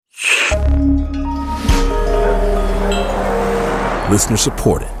Listener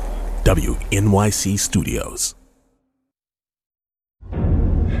supported. WNYC Studios.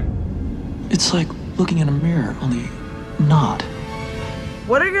 It's like looking in a mirror, only not.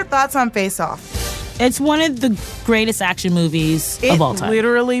 What are your thoughts on Face Off? It's one of the greatest action movies of all time. It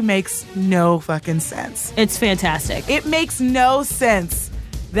literally makes no fucking sense. It's fantastic. It makes no sense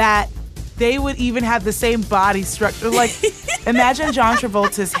that they would even have the same body structure. Like, imagine John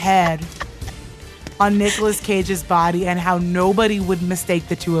Travolta's head on Nicolas Cage's body and how nobody would mistake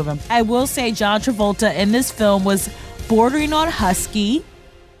the two of them. I will say John Travolta in this film was bordering on husky.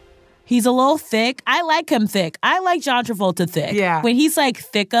 He's a little thick. I like him thick. I like John Travolta thick. Yeah. When he's like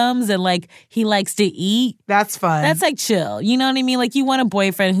thickums and like he likes to eat. That's fun. That's like chill. You know what I mean? Like you want a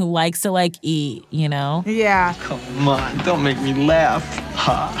boyfriend who likes to like eat, you know? Yeah. Come on, don't make me laugh.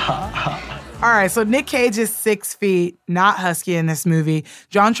 Ha, ha, ha. All right, so Nick Cage is 6 feet, not husky in this movie.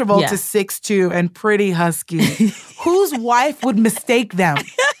 John Travolta's 6'2" and pretty husky. Whose wife would mistake them?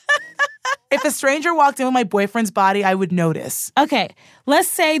 If a stranger walked in with my boyfriend's body, I would notice. Okay, let's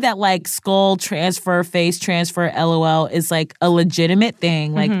say that like skull transfer, face transfer, LOL is like a legitimate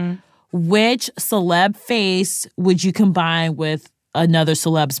thing. Like, which celeb face would you combine with another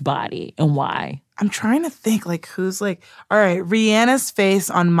celeb's body and why? I'm trying to think, like, who's like, all right, Rihanna's face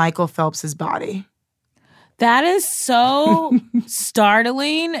on Michael Phelps's body. That is so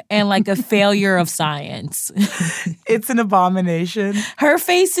startling and like a failure of science. It's an abomination. Her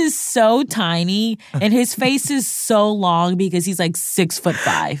face is so tiny and his face is so long because he's like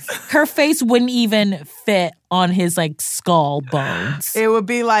 6'5". Her face wouldn't even fit on his like skull bones. It would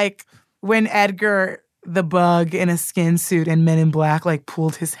be like when Edgar the Bug in a skin suit and Men in Black like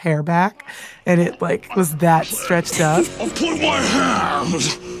pulled his hair back and it like was that stretched up. I'll put my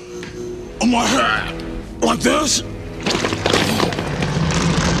hands on my head. Like this?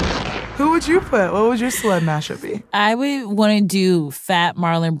 Who would you put? What would your celeb mashup be? I would want to do fat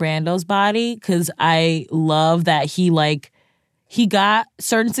Marlon Brando's body because I love that he got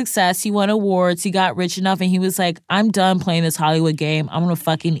certain success. He won awards. He got rich enough and he was like, I'm done playing this Hollywood game. I'm going to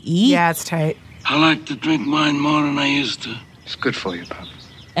fucking eat. Yeah, it's tight. I like to drink mine more than I used to. It's good for you, Pop.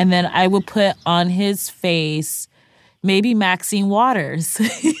 And then I would put on his face maybe Maxine Waters.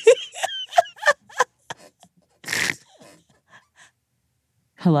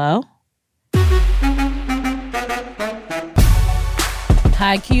 Hello?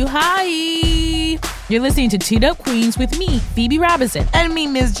 Hi, Q. Hi. You're listening to Teed Up Queens with me, Phoebe Robinson. And me,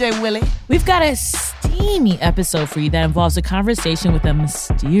 Ms. J. Willie. We've got a steamy episode for you that involves a conversation with a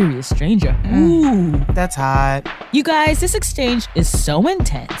mysterious stranger. Ooh. That's hot. You guys, this exchange is so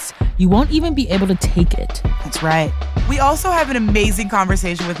intense, you won't even be able to take it. That's right. We also have an amazing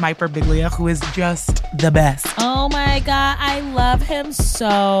conversation with Mike Birbiglia, who is just the best. Oh my God, I love him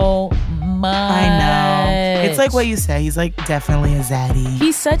so much. I know. It's like what you say. He's like definitely a zaddy.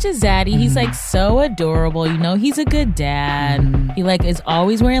 He's such a zaddy. He's like so adorable. You know, he's a good dad. He like is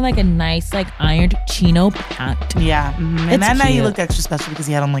always wearing like a nice like ironed chino pant. Yeah. And that night he looked extra special because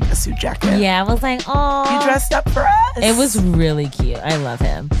he had on like a suit jacket. Yeah, I was like, oh. He dressed up for us. It was really cute. I love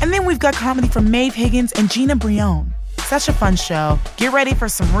him. And then we've got comedy from Maeve Higgins and Gina Brion. Such a fun show. Get ready for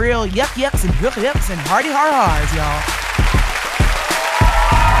some real yucks and yucks and hardy har-hars, y'all.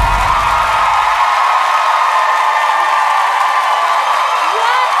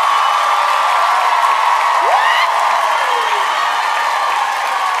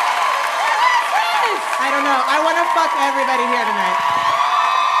 Everybody here tonight.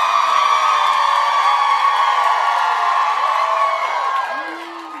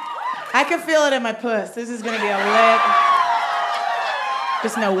 I can feel it in my puss. This is gonna be a lit.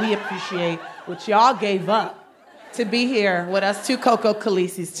 Just know we appreciate what y'all gave up to be here with us two Coco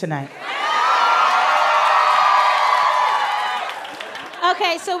Khaleesi's tonight.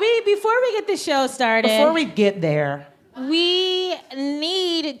 Okay, so before we get the show started, before we get there, we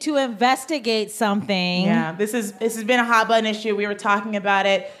need to investigate something. Yeah, this has been a hot button issue. We were talking about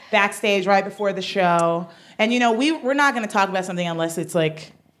it backstage right before the show. And, you know, we're not going to talk about something unless it's,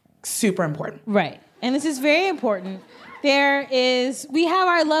 like, super important. Right. And this is very important. We have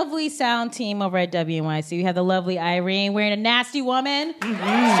our lovely sound team over at WNYC. We have the lovely Irene wearing a Nasty Woman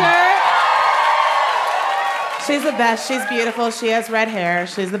shirt. She's the best. She's beautiful. She has red hair.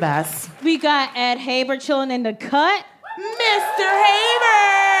 She's the best. We got Ed Haber chilling in the cut. Mr. Haber!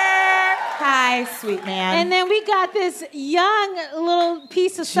 Hi, sweet man. And then we got this young little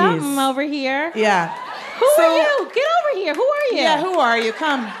piece of something over here. Yeah. Who are you? Get over here. Who are you? Yeah, who are you?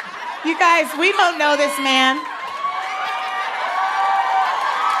 Come. You guys, we don't know this man.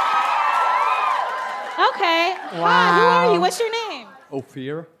 Okay. Wow. Hi, who are you? What's your name?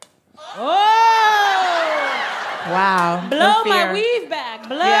 Ophir. Oh! Wow. Blow Ophir. my weave back.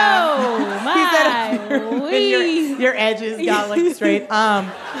 Blow Yeah. my weave. your edges got like straight.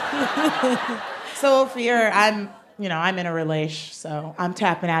 So Ophir, I'm in a relation, so I'm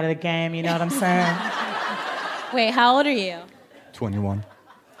tapping out of the game. You know what I'm saying? Wait, how old are you? 21.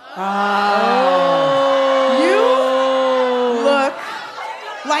 You look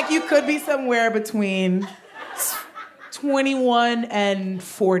like you could be somewhere between 21 and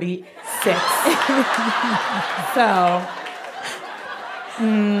 46. So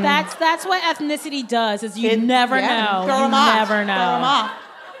that's what ethnicity does. Is you never know. Throw 'em you off. never know. Throw 'em off.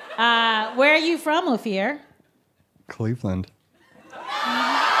 Where are you from, Ophir? Cleveland.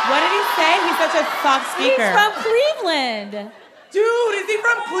 What did he say? He's such a soft speaker. He's from Cleveland. Dude, is he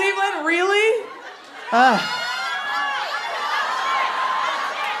from Cleveland? Really?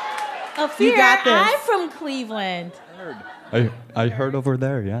 Ophir, You got this. I'm from Cleveland. I heard over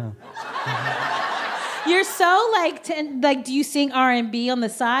there, yeah. You're so like do you sing R&B on the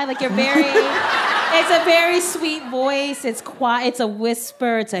side? Like you're very it's a very sweet voice. It's quiet, it's a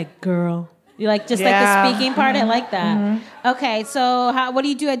whisper, it's like girl. You like just like the speaking part. I like that. Mm-hmm. Okay, so what do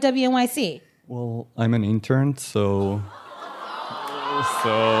you do at WNYC? Well, I'm an intern, so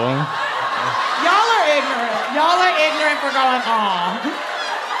Y'all are ignorant for going, aw.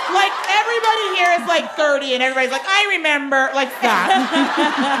 Like, everybody here is like 30 and everybody's like, I remember, like that.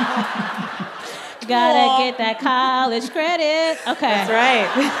 Gotta get that college credit. Okay. That's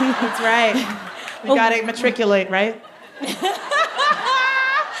right. You gotta matriculate, right?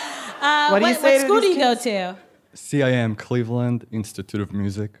 What school do you go to? CIM, Cleveland Institute of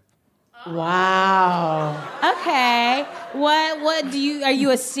Music. Wow. Okay. What do you, are you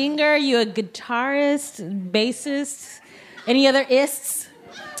a singer? Are you a guitarist, bassist? Any other ists?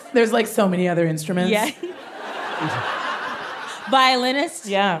 There's like so many other instruments. Yeah. Violinist?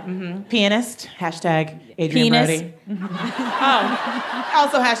 Yeah. Mm-hmm. Pianist. Hashtag Adrian Penis. Brody. Oh.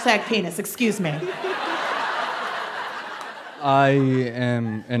 Also hashtag penis. Excuse me. I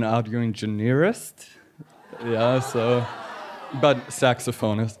am an audio engineerist. Yeah, so... But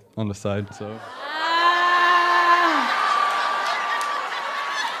saxophonist on the side, so...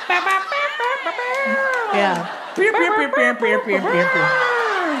 Yeah.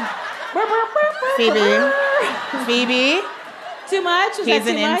 Phoebe. Too much? Was He's that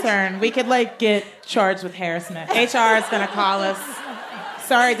an too much? intern. We could like get charged with harassment. HR is gonna call us.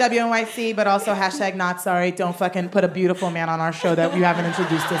 Sorry, WNYC, but also hashtag not sorry. Don't fucking put a beautiful man on our show that you haven't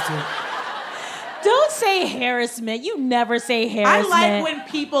introduced us to. Don't say harassment. You never say harassment. I like when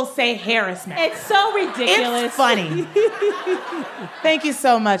people say harassment. It's so ridiculous. It's funny. Thank you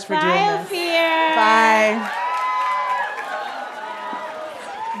so much for doing Bye, this. Ophir. Bye.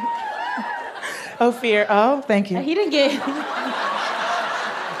 Ophir. Oh, thank you. He didn't get...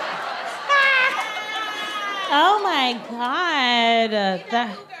 Oh, my God.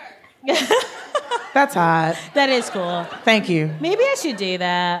 That's hot. That is cool. Thank you. Maybe I should do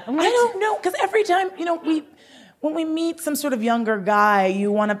that. I don't know, because every time, when we meet some sort of younger guy,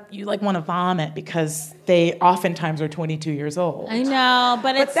 you want to vomit because they oftentimes are 22 years old. I know,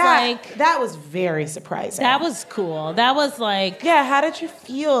 but it's like... That was very surprising. That was cool. That was like... Yeah, how did you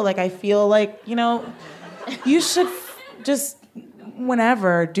feel? Like, I feel like, you should just,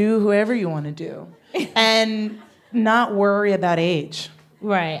 whenever, do whoever you want to do. And not worry about age.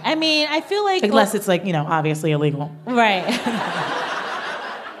 Right. I mean, I feel like... Unless it's like, obviously illegal. Right.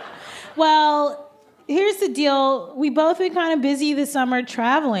 Well, here's the deal. We both been kind of busy this summer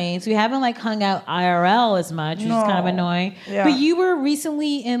traveling, so we haven't hung out IRL as much, which is kind of annoying. Yeah. But you were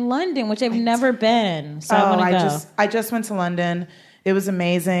recently in London, which I've never been, so I want to go. I just went to London. It was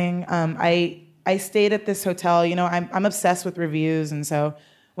amazing. I stayed at this hotel. I'm obsessed with reviews, and so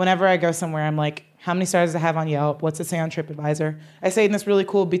whenever I go somewhere, I'm like, how many stars does it have on Yelp? What's it say on TripAdvisor? I stayed in this really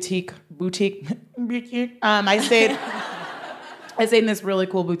cool boutique. I stayed in this really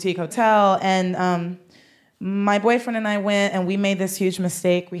cool boutique hotel, and my boyfriend and I went, and we made this huge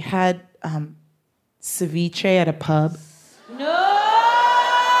mistake. We had ceviche at a pub. No!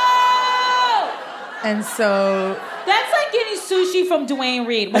 And so... That's like getting sushi from Dwayne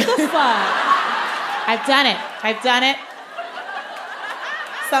Reed. What the fuck? I've done it.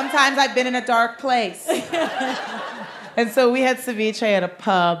 Sometimes I've been in a dark place. And so we had ceviche at a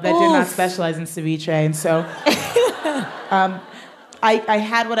pub that did not specialize in ceviche. And so I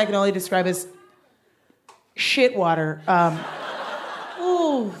had what I can only describe as shit water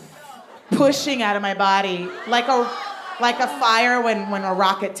pushing out of my body like a fire when a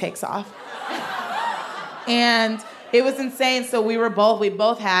rocket takes off. And it was insane. So we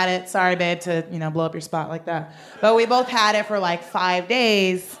both had it. Sorry, babe, to blow up your spot like that. But we both had it for 5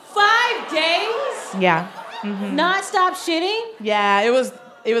 days. 5 days? Yeah. Not stop shitting? Yeah, it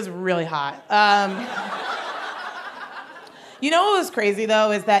was really hot. You know what was crazy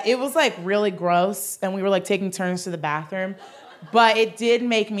though is that it was like really gross, and we were like taking turns to the bathroom, but it did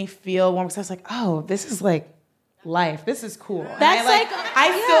make me feel warm because I was like, oh, this is like life. This is cool. That's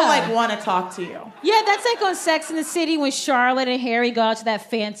I still like want to talk to you. Yeah, that's like on Sex in the City when Charlotte and Harry go out to that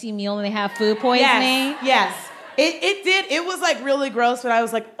fancy meal and they have food poisoning. Yes. It did. It was like really gross, but I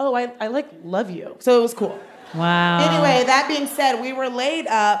was like, oh, I like love you. So it was cool. Wow. Anyway, that being said, we were laid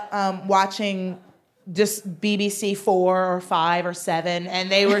up watching just BBC 4 or 5 or 7, and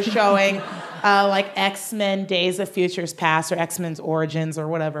they were showing like X-Men Days of Futures Past or X-Men's Origins or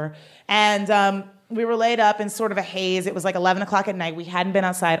whatever. And we were laid up in sort of a haze. It was like 11 o'clock at night. We hadn't been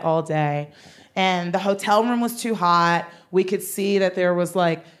outside all day. And the hotel room was too hot. We could see that there was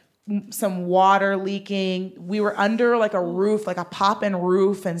like some water leaking. We were under like a roof, like a pop-in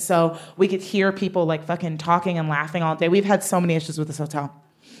roof. And so we could hear people like fucking talking and laughing all day. We've had so many issues with this hotel.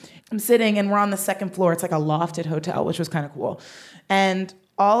 I'm sitting and we're on the second floor. It's like a lofted hotel, which was kind of cool. And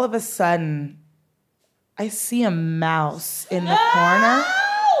all of a sudden, I see a mouse in the corner.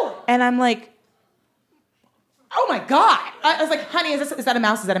 And I'm like, oh my God. I was like, honey, is that a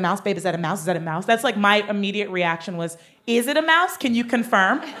mouse? Is that a mouse? Babe, is that a mouse? Is that a mouse? That's like my immediate reaction was, is it a mouse? Can you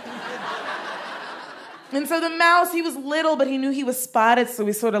confirm? And so the mouse, he was little, but he knew he was spotted, so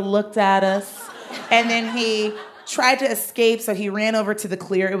he sort of looked at us. And then he tried to escape, so he ran over to the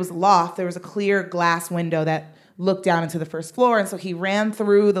clear, it was a loft, there was a clear glass window that looked down into the first floor, and so he ran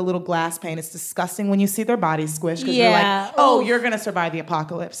through the little glass pane. It's disgusting when you see their bodies squished, because you're like, oh, you're gonna survive the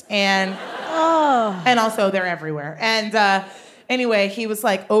apocalypse. And also they're everywhere. And anyway, he was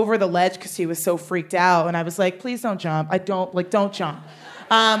like over the ledge because he was so freaked out, and I was like, please don't jump. Don't jump.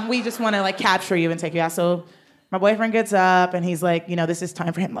 We just wanna like capture you and take you out. So my boyfriend gets up and he's like, this is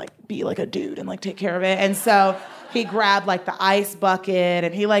time for him to like be like a dude and like take care of it. And so he grabbed like the ice bucket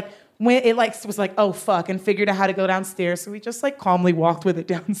and he like went, it like was like, oh fuck, and figured out how to go downstairs. So we just like calmly walked with it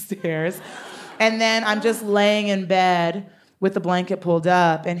downstairs. And then I'm just laying in bed with the blanket pulled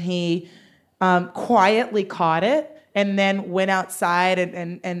up, and he quietly caught it and then went outside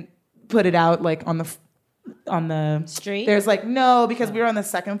and put it out like on the street? There's like, no, because we were on the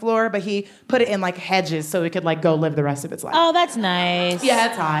second floor, but he put it in like hedges so it could like go live the rest of its life. Oh, that's nice. Yeah,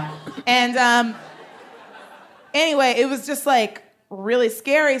 that's hot. And anyway, it was just like really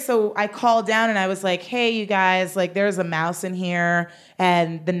scary. So I called down and I was like, hey, you guys, like there's a mouse in here.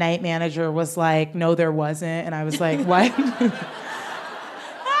 And the night manager was like, no, there wasn't. And I was like, what?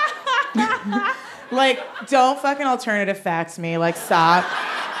 Like, don't fucking alternative facts me. Like, stop.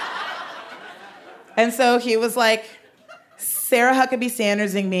 And so he was like, Sarah Huckabee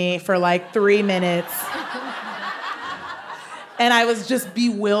Sandersing me for like 3 minutes. And I was just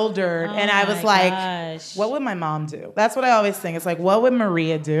bewildered. And I was like, what would my mom do? That's what I always think. It's like, what would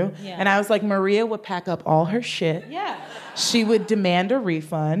Maria do? Yeah. And I was like, Maria would pack up all her shit. Yeah. She would demand a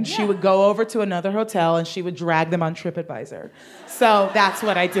refund. Yeah. She would go over to another hotel and she would drag them on TripAdvisor. So that's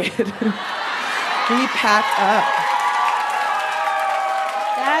what I did. We packed up.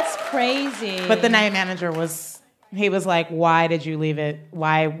 That's crazy. But the night manager he was like, why did you leave it?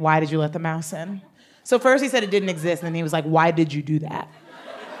 Why did you let the mouse in? So first he said it didn't exist, and then he was like, why did you do that?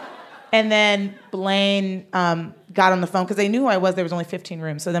 And then Blaine got on the phone, because they knew who I was. There was only 15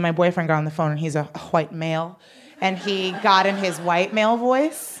 rooms. So then my boyfriend got on the phone, and he's a white male. And he got in his white male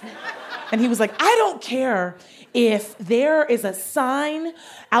voice. And he was like, I don't care if there is a sign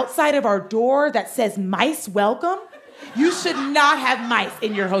outside of our door that says mice welcome. You should not have mice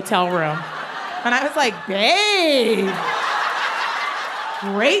in your hotel room. And I was like, babe,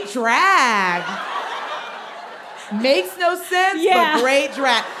 great drag. Makes no sense, but great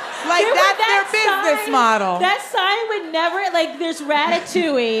drag. Like, that's their business model. That sign would never, like, there's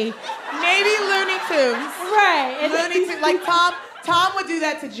Ratatouille. Maybe Looney Tunes. Right. Looney Tunes. Like, Tom would do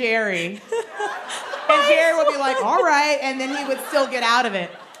that to Jerry. And Jerry would be like, all right, and then he would still get out of it.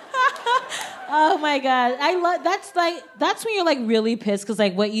 Oh my God. That's when you're like really pissed because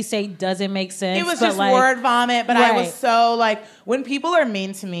like what you say doesn't make sense. It was just like, word vomit, but right. I was so like, when people are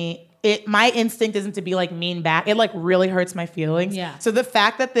mean to me, my instinct isn't to be like mean back. It like really hurts my feelings. Yeah. So the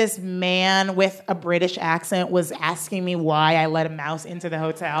fact that this man with a British accent was asking me why I let a mouse into the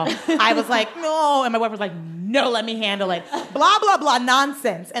hotel, I was like, no. And my wife was like, no, let me handle it. Blah, blah, blah,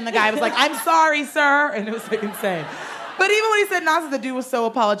 nonsense. And the guy was like, I'm sorry, sir. And it was like insane. But even when he said nonsense, the dude was so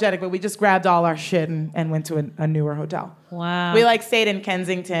apologetic, but we just grabbed all our shit and went to a newer hotel. Wow. We like stayed in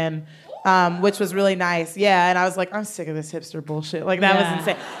Kensington, which was really nice. Yeah, and I was like, I'm sick of this hipster bullshit. Like, that was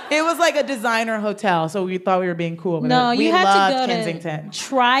insane. It was like a designer hotel, so we thought we were being cool. But no, we you have loved to go Kensington. to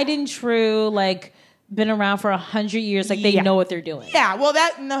tried and true, like, been around for 100 years. Like they know what they're doing. Yeah, well,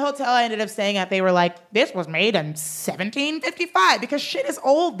 that in the hotel I ended up staying at, they were like, this was made in 1755 because shit is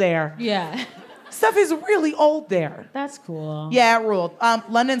old there. Yeah. Stuff is really old there. That's cool. Yeah, it ruled.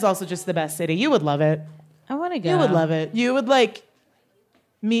 London's also just the best city. You would love it. I want to go. You would love it. You would like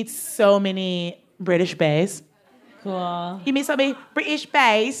meet so many British bays. Cool. You meet so many British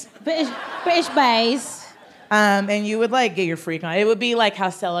bays. British bays. And you would like get your freak on. It would be like how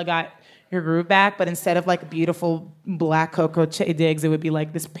Stella got your groove back, but instead of like beautiful black Coco Diggs, it would be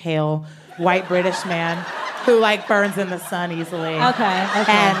like this pale white British man who like burns in the sun easily. Okay.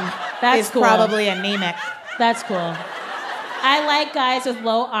 And that's is cool. probably anemic. That's cool. I like guys with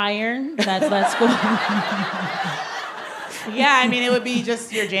low iron. That's cool. Yeah, I mean, it would be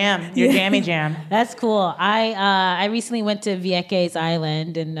just your jam, your jammy jam. That's cool. I recently went to Vieques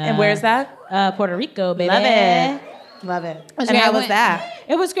Island. And where's that? Puerto Rico, baby. Love it. Love it. And how was that?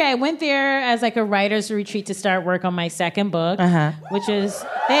 It was great. I went there as like a writer's retreat to start work on my second book, which is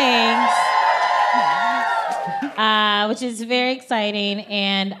which is very exciting.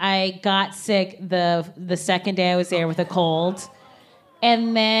 And I got sick the second day I was there with a cold.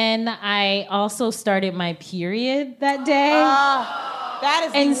 And then I also started my period that day.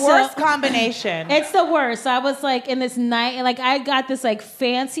 That is the worst combination. It's the worst. I was like in this night, like I got this like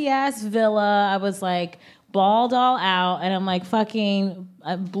fancy ass villa. I was like balled all out, and I'm like fucking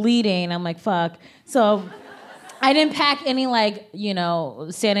bleeding. I'm like fuck. So I didn't pack any like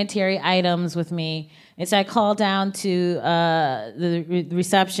sanitary items with me, and so I called down to the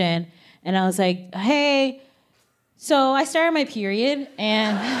reception, and I was like, hey. So I started my period,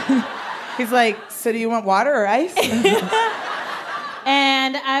 and he's like, so do you want water or ice?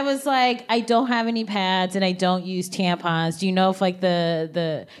 And I was like, I don't have any pads, and I don't use tampons. Do you know if like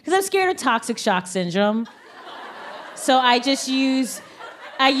because I'm scared of toxic shock syndrome. So I just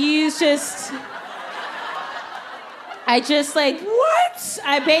like what?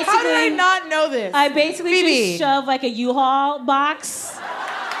 I basically. How did I not know this? I basically Phoebe. just shove like a U-Haul box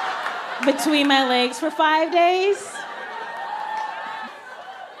between my legs for 5 days.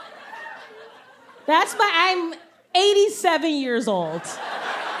 I'm 87 years old.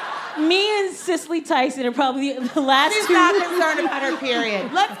 Me and Cicely Tyson are probably the last She's two. not concerned about her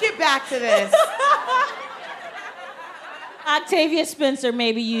period. Let's get back to this. Octavia Spencer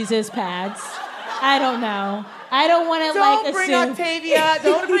maybe uses pads. I don't know. I don't want to like assume. Don't bring Octavia.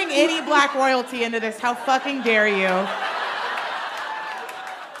 Don't bring any black royalty into this. How fucking dare you?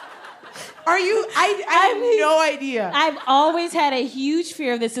 Are you? I have no idea. I've always had a huge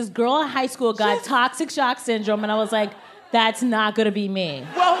fear of this. This girl in high school got toxic shock syndrome, and I was like, that's not going to be me.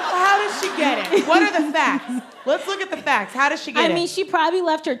 Well, how does she get it? What are the facts? Let's look at the facts. How does she get it? I mean, she probably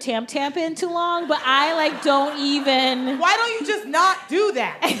left her tamp in too long, but I like don't even. Why don't you just not do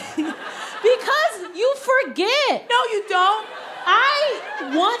that? Because you forget. No, you don't.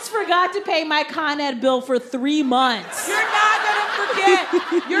 I once forgot to pay my Con Ed bill for 3 months. You're not gonna forget.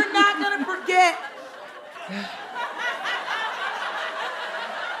 You're not gonna forget.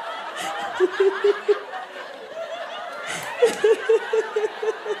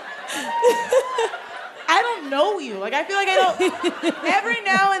 I don't know you. Like, I feel like I don't. Every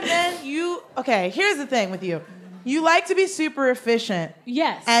now and then you. Okay, here's the thing with you. You like to be super efficient.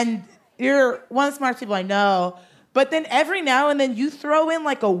 Yes. And you're one of the smartest people I know. But then every now and then you throw in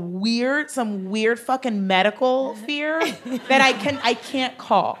like some weird fucking medical fear that I can't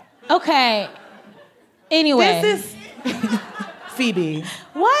call. Okay. Anyway. This is Phoebe.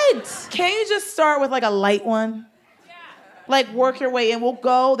 What? Can't you just start with like a light one? Like work your way in. We'll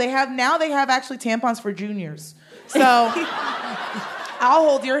go. They have actually tampons for juniors. So I'll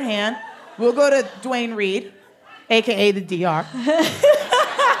hold your hand. We'll go to Dwayne Reed, AKA the DR.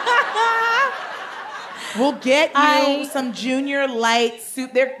 We'll get you some junior light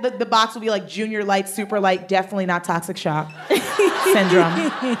soup. The box will be like junior light, super light, definitely not toxic shock syndrome.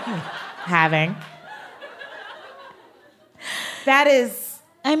 Having. That is.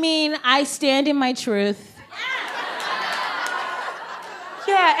 I mean, I stand in my truth.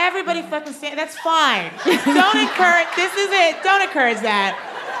 Yeah, everybody fucking stand. That's fine. Don't encourage. This is it. Don't encourage that.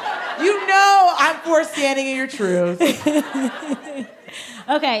 You know I'm for standing in your truth.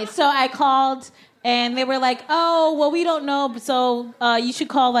 Okay, so I called. And they were like, "Oh, well, we don't know. So you should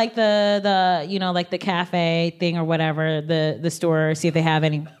call like the cafe thing or whatever, the store, see if they have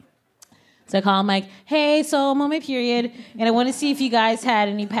any." So I call them like, "Hey, so I'm on my period, and I want to see if you guys had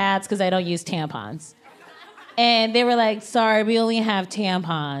any pads because I don't use tampons." And they were like, "Sorry, we only have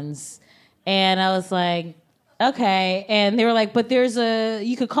tampons." And I was like, "Okay." And they were like, "But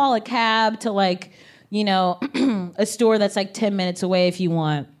you could call a cab to like, a store that's like 10 minutes away if you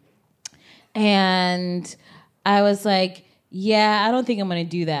want." And I was like, yeah, I don't think I'm going to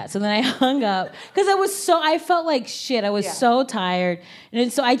do that. So then I hung up because I felt like shit. I was so tired.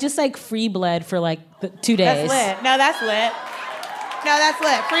 And so I just like free bled for like 2 days. That's lit. No, that's lit.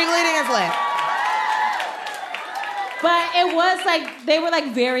 Free bleeding is lit. But it was like, they were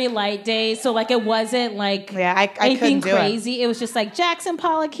like very light days. So like it wasn't like I anything couldn't do crazy. It was just like Jackson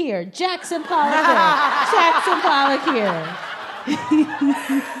Pollock here, Jackson Pollock here, Jackson Pollock here.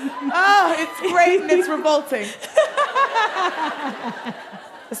 Oh, it's great and it's revolting.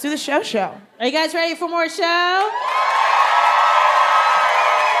 Let's do the show. Are you guys ready for more show?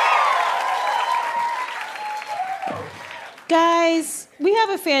 Guys, we have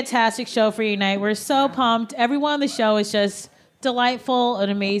a fantastic show for you tonight. We're so pumped. Everyone on the show is just delightful and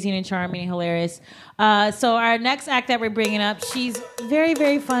amazing and charming and hilarious. So our next act that we're bringing up, she's very,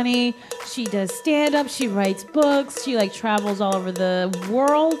 very funny. She does stand-up. She writes books. She like travels all over the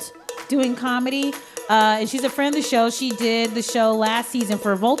world doing comedy. And she's a friend of the show. She did the show last season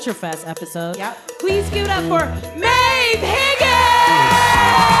for a Vulture Fest episode. Yep. Please give it up for Maeve Higgins!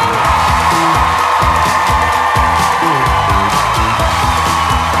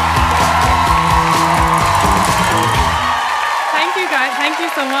 Thank you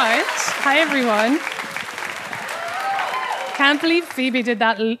so much. Hi, everyone. Can't believe Phoebe did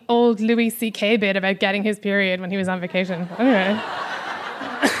that old Louis C.K. bit about getting his period when he was on vacation. Anyway.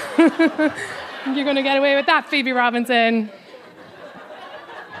 You're going to get away with that, Phoebe Robinson.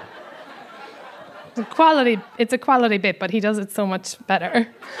 It's a quality bit, but he does it so much better.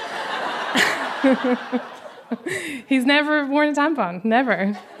 He's never worn a tampon.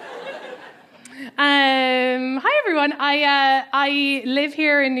 Never. Hi everyone. I live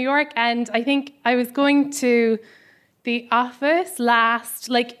here in New York, and I think I was going to the office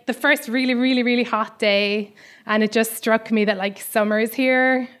the first really, really, really hot day, and it just struck me that like summer's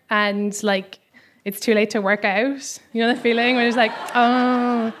here, and like it's too late to work out. You know the feeling when it's like,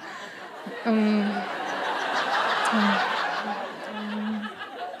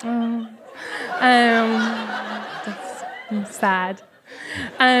 that's sad.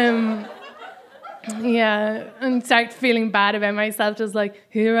 Yeah, and start feeling bad about myself, just like,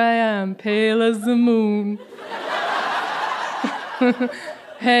 here I am, pale as the moon.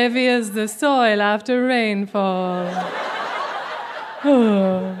 Heavy as the soil after rainfall.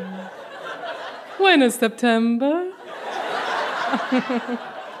 Oh. When is September?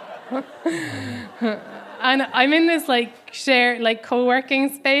 And I'm in this shared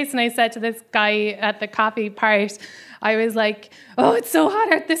co-working space, and I said to this guy at the coffee part, I was like, oh, it's so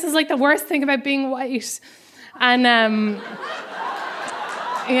hot out. This is like the worst thing about being white. And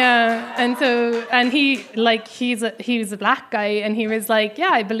yeah, and he was a black guy, and he was like, yeah,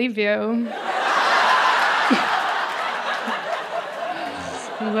 I believe you.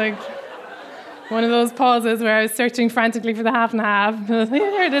 It was like one of those pauses where I was searching frantically for the half and half.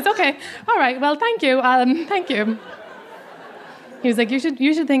 Here it is. Okay. All right. Well, thank you. Thank you. He was like, you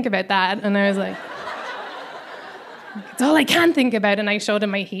should think about that. And I was like, it's all I can think about. And I showed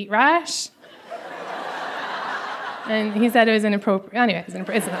him my heat rash. And he said it was inappropriate. Anyway, it was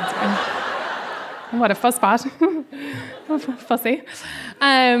inappropriate. What a fusspot. Fussy.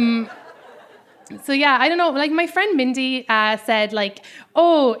 So yeah, I don't know, my friend Mindy said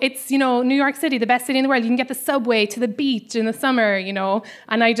oh, it's, New York City, the best city in the world. You can get the subway to the beach in the summer,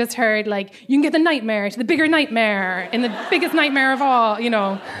 And I just heard you can get the nightmare to the bigger nightmare in the biggest nightmare of all,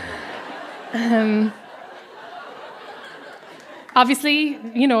 Obviously,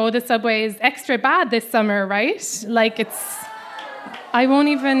 the subway is extra bad this summer, right? I won't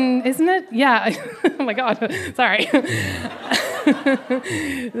even, isn't it? Yeah. Oh my God, sorry.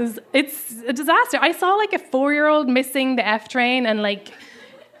 It's a disaster. I saw a 4-year-old missing the F train and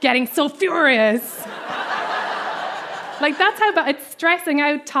getting so furious. That's how bad, it's stressing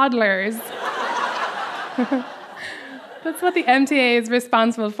out toddlers. That's what the MTA is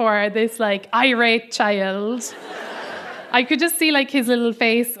responsible for, this irate child. I could just see his little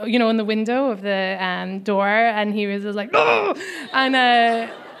face, in the window of the door, and he was just oh! And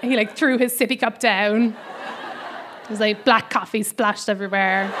he threw his sippy cup down. It was black coffee splashed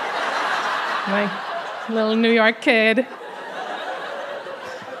everywhere. My little New York kid.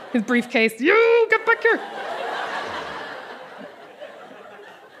 His briefcase, you get back here.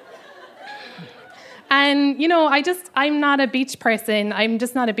 And, I'm not a beach person. I'm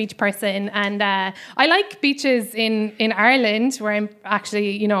just not a beach person. And I like beaches in Ireland, where I'm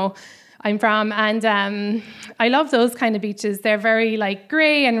actually, I'm from. And I love those kind of beaches. They're very,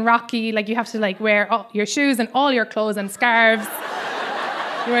 grey and rocky. You have to, wear all your shoes and all your clothes and scarves.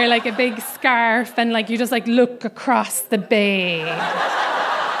 You wear, a big scarf and, you just, look across the bay.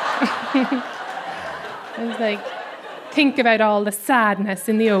 I was like, think about all the sadness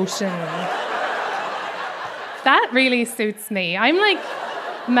in the ocean. That really suits me. I'm like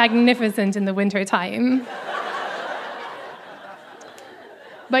magnificent in the winter time.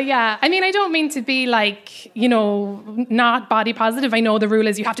 But yeah, I mean, I don't mean to be like, you know, not body positive. I know the rule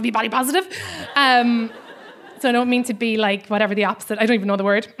is you have to be body positive. So I don't mean to be like whatever the opposite. I don't even know the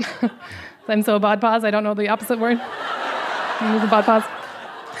word. I'm so bod pos, I don't know the opposite word. The bod pos.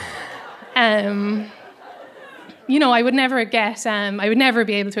 You know, I would never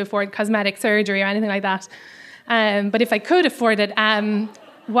be able to afford cosmetic surgery or anything like that. But if I could afford it,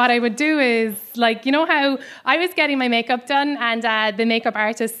 what I would do is, like, you know how I was getting my makeup done and the makeup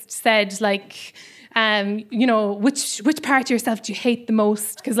artist said, like, you know, which part of yourself do you hate the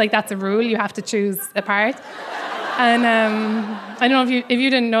most? Because, like, that's a rule. You have to choose a part. And I don't know if you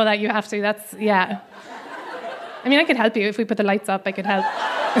didn't know that, you have to. That's, yeah. I mean, I could help you. If we put the lights up, I could help.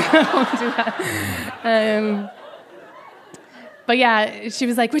 I won't do that. But yeah, she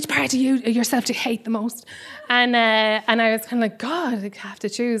was like, which part of yourself do you hate the most? And I was kind of like, God, I have to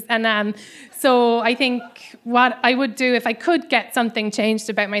choose. And so I think what I would do if I could get something changed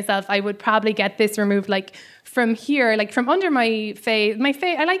about myself, I would probably get this removed, like from here, like from under my face.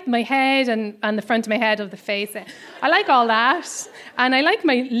 I like my head and the front of my head of the face. I like all that. And I like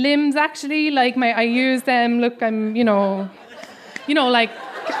my limbs, actually. Like I use them. Look, I'm, like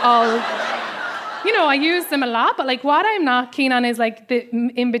all... You know, I use them a lot, but like what I'm not keen on is like the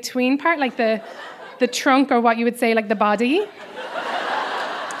in-between part, like the trunk, or what you would say, like the body.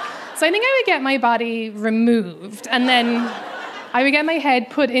 So I think I would get my body removed, and then I would get my head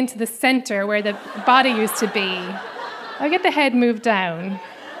put into the center where the body used to be. I would get the head moved down.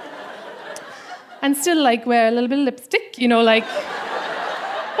 And still like wear a little bit of lipstick, you know, like,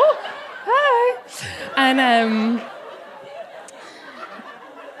 oh, hi.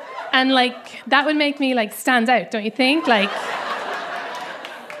 And like, that would make me like stand out, don't you think? Like,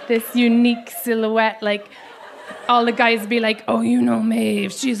 this unique silhouette, like, all the guys would be like, oh, you know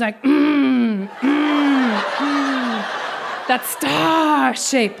Maeve. She's like, that star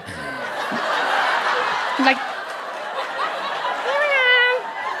shape. Like,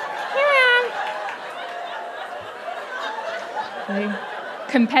 here I am. Like,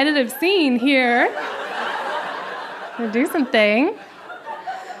 competitive scene here. I'll do something.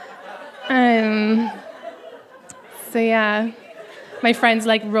 So yeah, my friends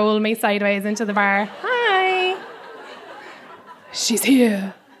like roll me sideways into the bar. Hi. She's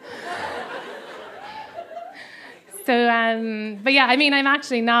here. So, but yeah, I mean, I'm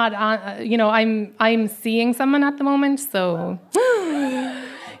actually not, I'm seeing someone at the moment, so...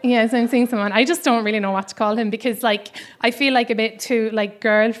 Yes, I'm seeing someone. I just don't really know what to call him because, like, I feel like a bit too, like,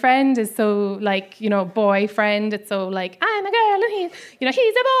 girlfriend is so, like, boyfriend. It's so, like, I'm a girl and he's a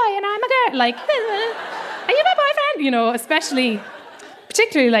boy and I'm a girl. Like, are you my boyfriend? Especially,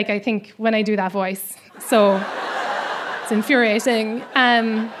 particularly, like, I think when I do that voice. So it's infuriating.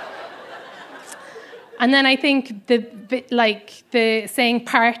 And then I think the saying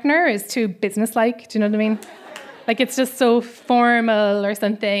partner is too businesslike. Do you know what I mean? Like, it's just so formal or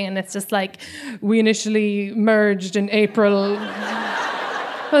something, and it's just like, we initially merged in April.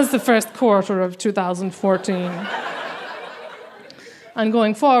 That's the first quarter of 2014. And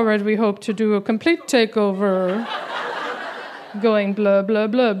going forward, we hope to do a complete takeover. Going blah, blah,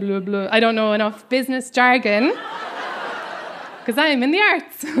 blah, blah, blah. I don't know enough business jargon, because I'm in the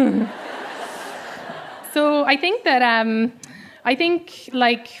arts. So I think that...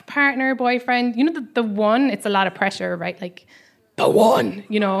 like, partner, boyfriend, the one, it's a lot of pressure, right? Like, the one,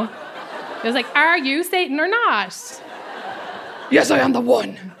 It's like, are you Satan or not? Yes, I am the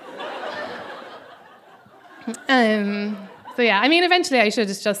one. So, yeah, I mean, eventually I should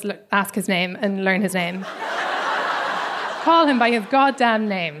just ask his name and learn his name. Call him by his goddamn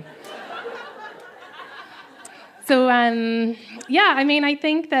name. So, yeah, I mean, I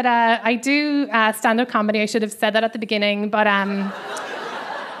think that I do stand-up comedy. I should have said that at the beginning, but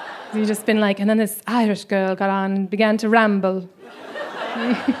you've just been like, and then this Irish girl got on and began to ramble.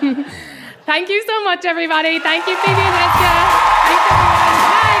 Thank you so much, everybody. Thank you, Phoebe and Jessica. Thanks, everyone.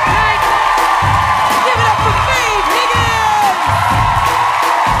 Good night. Give it up for Phoebe Higgins!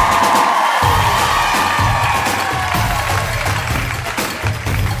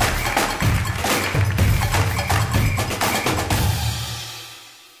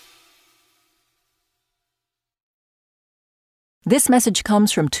 This message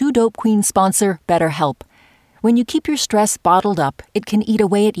comes from Two Dope Queens sponsor, BetterHelp. When you keep your stress bottled up, it can eat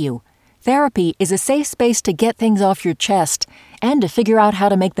away at you. Therapy is a safe space to get things off your chest and to figure out how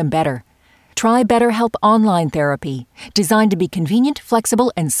to make them better. Try BetterHelp Online Therapy, designed to be convenient,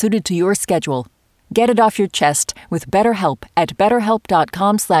 flexible, and suited to your schedule. Get it off your chest with BetterHelp at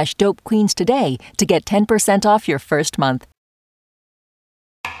betterhelp.com/dopequeens today to get 10% off your first month.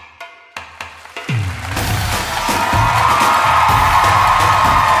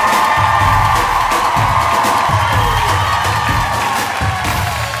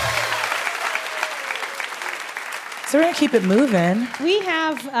 So we're going to keep it moving. We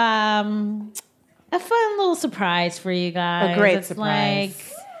have a fun little surprise for you guys. A great it's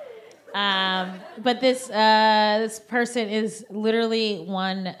surprise. But this person is literally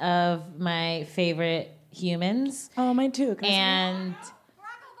one of my favorite humans. Oh, mine too. And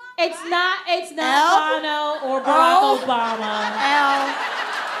it's not Bono or Barack Obama.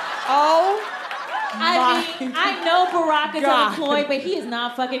 I mean, I know Barack is unemployed, but he is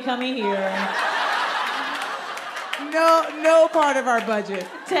not fucking coming here No part of our budget.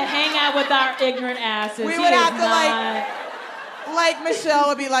 to hang out with our ignorant asses. We He would is have to not. like Michelle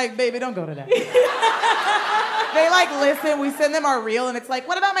would be like, baby, don't go to that. They like listen, we send them our reel and it's like,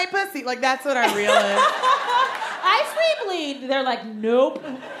 what about my pussy? Like that's what our reel is. I free bleed. They're like, nope.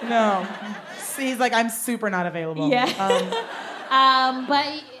 No. See, he's like, I'm super not available. Yeah.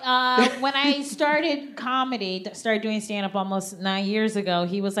 But when I started comedy, started doing stand-up almost 9 years ago,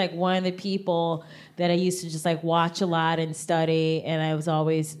 he was like one of the people that I used to just like watch a lot and study, and I was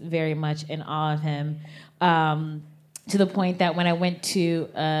always very much in awe of him. To the point that when I went to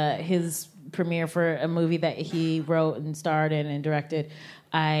his premiere for a movie that he wrote and starred in and directed,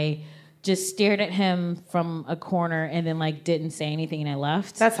 I just stared at him from a corner and then like didn't say anything and I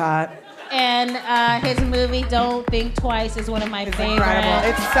left. That's hot. And his movie Don't Think Twice is one of my favorites. Incredible.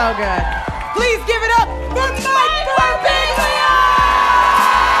 It's so good. Please give it up for Mike Birbiglia!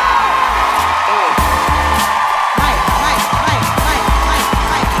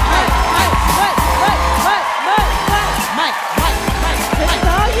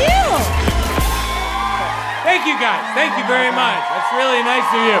 Thank you guys. Thank you very much. That's really nice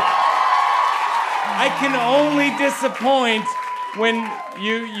of you. I can only disappoint when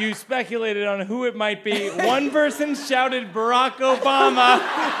you speculated on who it might be. One person shouted Barack Obama.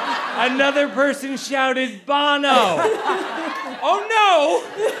 Another person shouted Bono. Oh no!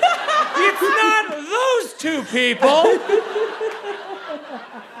 It's not those two people.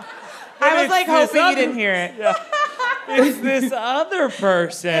 I was like hoping you didn't hear it. Yeah. It's this other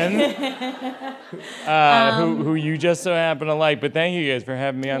person who you just so happen to like. But thank you guys for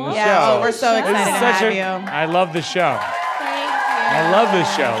having me on the show. Yeah, we're so excited to have you. I love the show. Thank you. I love this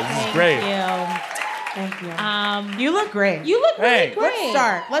show. This is great. Thank you. You look great. You look really great.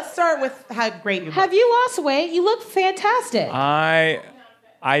 Let's start with how great you look. Have you lost weight? You look fantastic. I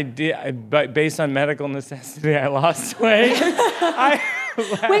did, but based on medical necessity, I lost weight.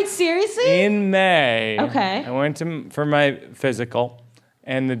 Wait, seriously? In May, okay, I went for my physical,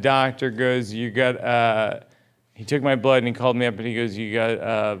 and the doctor goes, "You got." He took my blood and he called me up and he goes, "You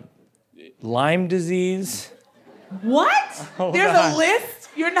got Lyme disease." What? There's a list?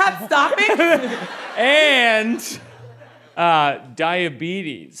 You're not stopping? And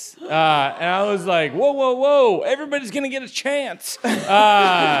diabetes. And I was like, whoa, everybody's gonna get a chance.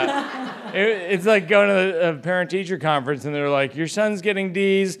 It's like going to a parent-teacher conference and they're like, your son's getting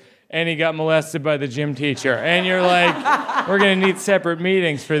D's and he got molested by the gym teacher. And you're like, we're gonna need separate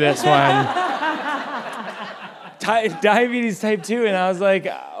meetings for this one. Diabetes type 2, and I was like,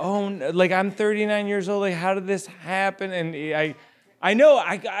 oh, like I'm 39 years old. Like, how did this happen? And I know.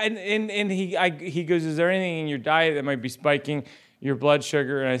 He goes, is there anything in your diet that might be spiking your blood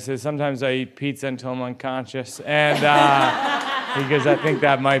sugar? And I said, sometimes I eat pizza until I'm unconscious. And he goes, I think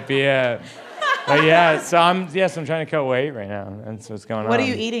that might be it. But yeah, so I'm trying to cut weight right now. That's what's going on. What are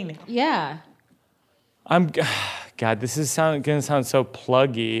you eating now? Yeah. God, this is gonna sound so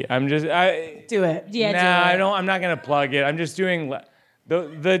pluggy. Do it. Yeah, nah, do it. I'm not gonna plug it. I'm just doing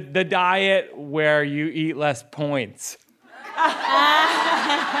the diet where you eat less points.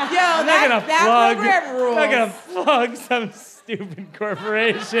 I'm not gonna plug some stupid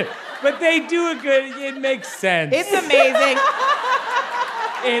corporation, but they do a good. It makes sense. It's amazing.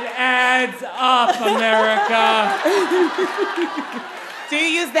 It adds up, America. Do you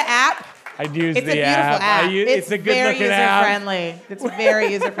use the app? I use it's the a beautiful app. It's a good very looking app. user-friendly. It's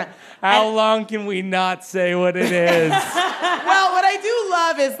very user-friendly. How long can we not say what it is? Well, what I do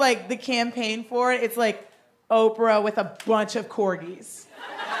love is like the campaign for it. It's like Oprah with a bunch of corgis.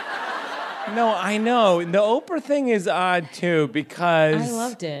 No, I know. The Oprah thing is odd too because I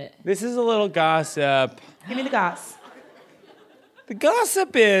loved it. This is a little gossip. Give me the goss. The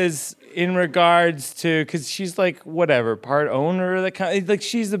gossip is in regards to, because she's like, whatever, part owner of the company. Like,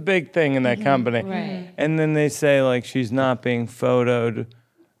 she's the big thing in that company. Right. And then they say, like, she's not being photoed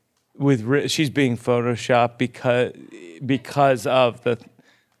she's being photoshopped because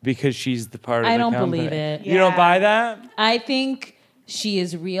she's the part of the I don't company. believe it. You don't buy that? I think she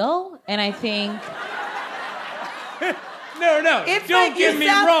is real, and I think... No, It's don't like get you me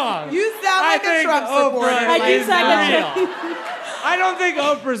sound- wrong. you sound like a think Trump supporter. Oprah I do is sound real. I don't think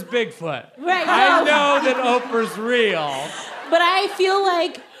Oprah's Bigfoot. Right, I no. know that Oprah's real. But I feel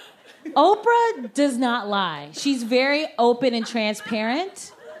like Oprah does not lie. She's very open and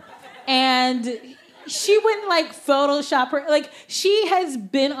transparent. And she wouldn't like Photoshop her. Like, she has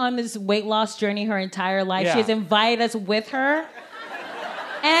been on this weight loss journey her entire life. Yeah. She has invited us with her. And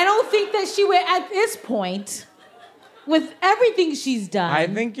I don't think that she would, at this point, with everything she's done. I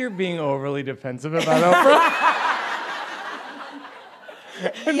think you're being overly defensive about Oprah.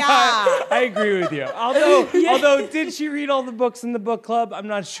 Yeah. I agree with you. Although, did she read all the books in the book club? I'm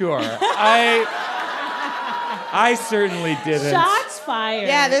not sure. I certainly didn't. Shots fired.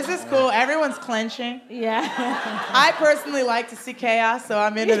 Yeah, this is cool. Everyone's clenching. Yeah. I personally like to see chaos, so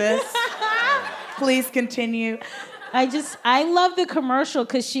I'm into this. Please continue. I love the commercial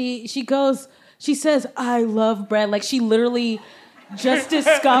because she says, I love bread. Like, she literally just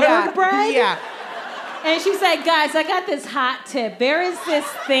discovered bread. Yeah. And she's like, guys, I got this hot tip. There is this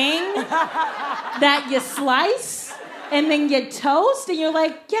thing that you slice and then you toast, and you're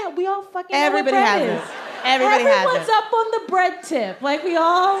like, yeah, we all fucking know Everybody what has bread it. is. Everybody has Everyone's it. up on the bread tip. Like, we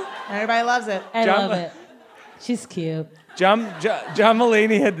all... Everybody loves it. I love it. She's cute. John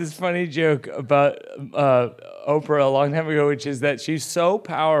Mulaney had this funny joke about Oprah a long time ago, which is that she's so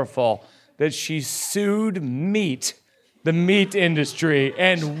powerful that she sued the meat industry,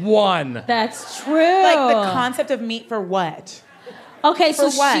 and won. That's true. Like, the concept of meat for what? Okay, so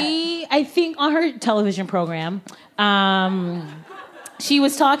For what? I think on her television program, she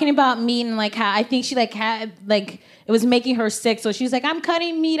was talking about meat and like how I think she like had like it was making her sick. So she was like, I'm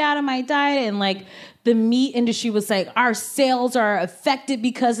cutting meat out of my diet, and like the meat industry was like, our sales are affected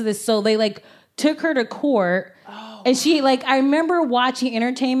because of this. So they like took her to court. And she, like, I remember watching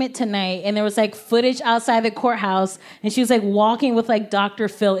Entertainment Tonight, and there was, like, footage outside the courthouse, and she was, like, walking with, like, Dr.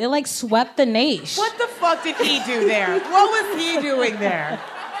 Phil. It, like, swept the nation. What the fuck did he do there? What was he doing there?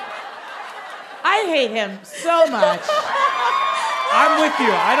 I hate him so much. I'm with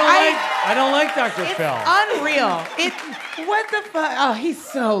you. I don't like Dr. It's Phil. unreal. What the fuck? Oh, he's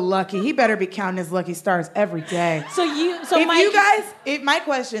so lucky. He better be counting his lucky stars every day. My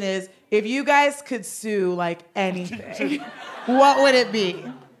question is, if you guys could sue like anything, what would it be?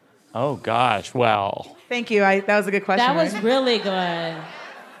 Oh gosh, well. Thank you. That was a good question. That was right? really good.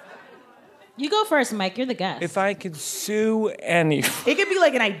 You go first, Mike. You're the guest. If I could sue anything. It could be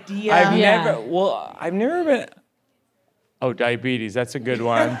like an idea. I've never been. Oh, diabetes. That's a good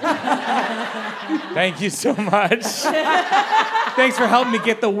one. Thank you so much. Thanks for helping me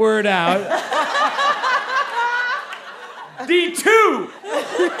get the word out. D2.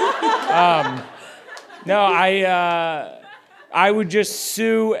 No, I would just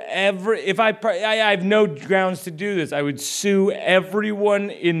sue if I have no grounds to do this, I would sue everyone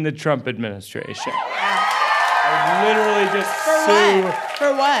in the Trump administration. I would literally just sue. What?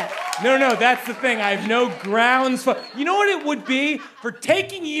 For what? No, that's the thing. I have no grounds for. You know what it would be? For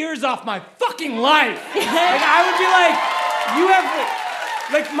taking years off my fucking life. Like, I would be like, you have.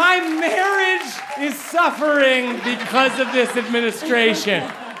 Like, my marriage is suffering because of this administration.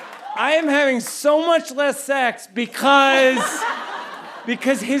 I am having so much less sex because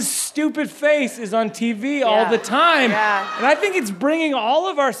his stupid face is on TV all the time. Yeah. And I think it's bringing all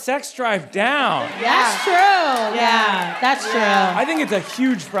of our sex drive down. That's true. Yeah, that's true. I think it's a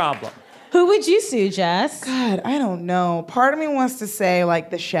huge problem. Who would you sue, Jess? God, I don't know. Part of me wants to say like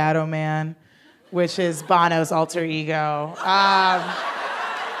the Shadow Man, which is Bono's alter ego.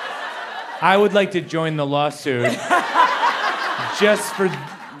 I would like to join the lawsuit just for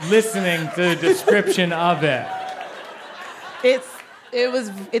listening to the description of it.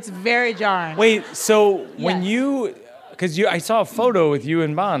 It's very jarring. Wait, so when Yes. I saw a photo with you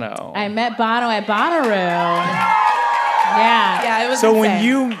and Bono. I met Bono at Bonnaroo. Yeah. It was So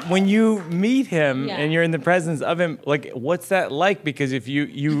insane. when you meet him Yeah. and you're in the presence of him, like, what's that like? Because if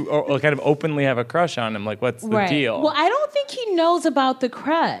you kind of openly have a crush on him, like, what's the deal? Well, I don't think he knows about the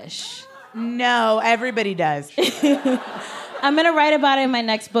crush. No, everybody does. I'm gonna write about it in my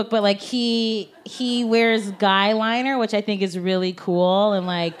next book, but like he wears guy liner, which I think is really cool, and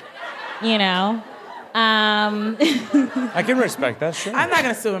like, you know. I can respect that, sure. I'm not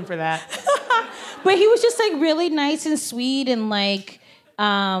gonna sue him for that. But he was just like really nice and sweet and like,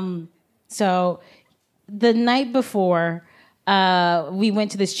 so the night before, we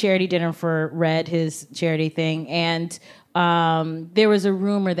went to this charity dinner for Red, his charity thing, and there was a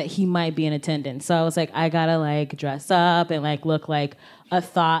rumor that he might be in attendance. So I was like, I gotta like dress up and like look like a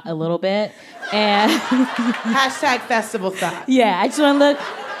thought a little bit. And Hashtag festival thought. Yeah,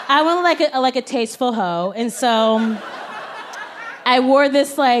 I want like a tasteful hoe. And so I wore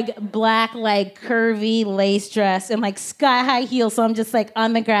this like black, like curvy lace dress and like sky high heels. So I'm just like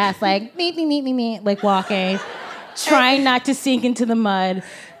on the grass, like me, like walking, trying not to sink into the mud.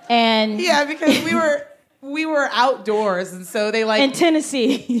 And yeah, because we were outdoors, and so they like in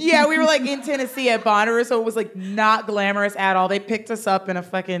Tennessee. Yeah, we were like in Tennessee at Bonnaroo, so it was like not glamorous at all. They picked us up in a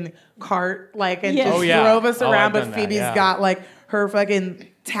fucking cart, like, and just drove us around. But Phoebe's got like her fucking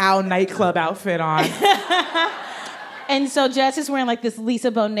Tao nightclub outfit on. And so Jess is wearing like this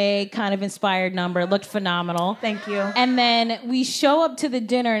Lisa Bonet kind of inspired number. It looked phenomenal. Thank you. And then we show up to the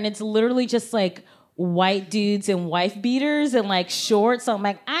dinner, and it's literally just like white dudes in wife beaters and like shorts. So I'm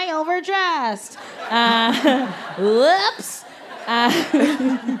like, I overdressed. Whoops.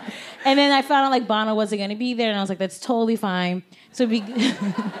 And then I found out like Bono wasn't going to be there, and I was like, that's totally fine. So we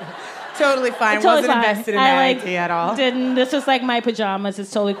totally fine. Wasn't invested in that idea at all. Didn't. This was like my pajamas.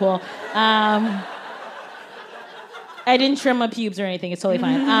 It's totally cool. I didn't trim my pubes or anything. It's totally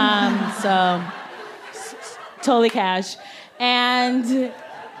fine. So totally cash. And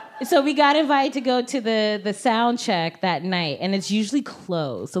so we got invited to go to the sound check that night, and it's usually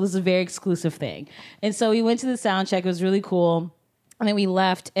closed. So this is a very exclusive thing. And so we went to the sound check. It was really cool. And then we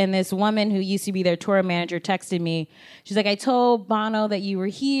left, and this woman who used to be their tour manager texted me. She's like, I told Bono that you were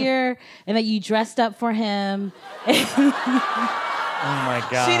here and that you dressed up for him. Oh my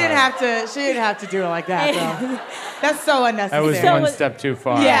God. She didn't have to do it like that, though. That's so unnecessary. That was one step too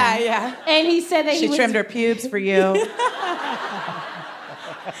far. Yeah. And he said that she trimmed her pubes for you.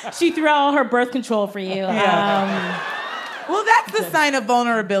 She threw out all her birth control for you. Yeah. Well, that's the sign of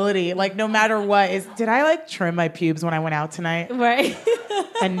vulnerability. Like, no matter what, did I like trim my pubes when I went out tonight? Right.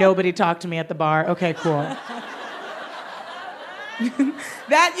 And nobody talked to me at the bar. Okay, cool.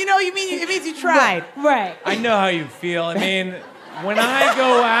 That, it means you tried. Right. I know how you feel. I mean, when I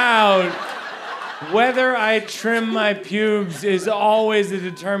go out, whether I trim my pubes is always a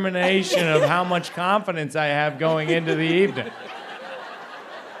determination of how much confidence I have going into the evening.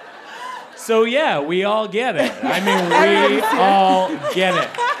 So yeah, we all get it. I mean, we all get it.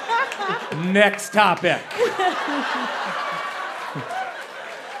 Next topic.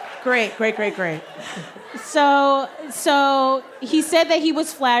 Great. So he said that he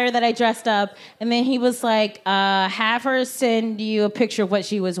was flattered that I dressed up, and then he was like, have her send you a picture of what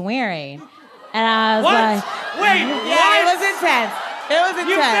she was wearing. And I was like... Wait, yeah, it was intense.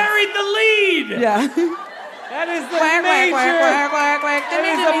 You buried the lead! Yeah. That is the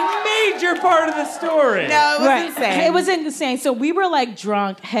major part of the story. No, it was insane. It was insane. So we were like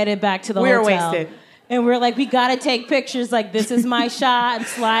drunk, headed back to the hotel. We were wasted. And we were like, we gotta take pictures. Like, this is my shot. And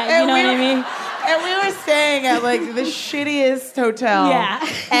slide. You know what I mean? And we were staying at like the shittiest hotel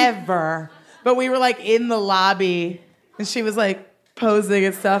ever. But we were like in the lobby, and she was like posing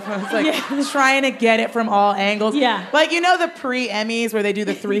and stuff. And I was like trying to get it from all angles. Yeah. Like, the pre-Emmys where they do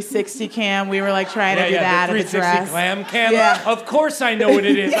the 360 cam? We were like trying to do that the at the dress. 360 glam cam? Yeah. Of course I know what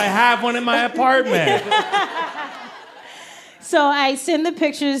it is. I have one in my apartment. So I send the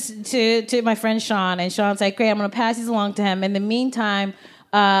pictures to my friend Sean, and Sean's like, great, I'm going to pass these along to him. In the meantime,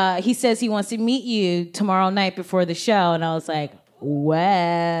 he says he wants to meet you tomorrow night before the show. And I was like,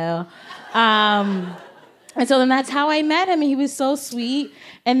 well. And so then that's how I met him. And he was so sweet.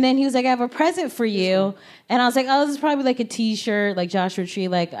 And then he was like, I have a present for you. And I was like, oh, this is probably like a T-shirt, like Joshua Tree.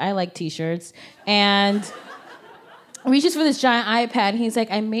 Like, I like T-shirts. And reaches for this giant iPad, and he's like,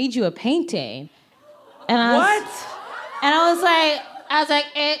 I made you a painting. And I was, what? And I was like,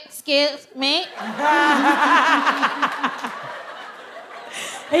 excuse me?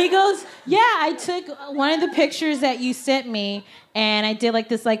 And he goes, yeah, I took one of the pictures that you sent me, and I did like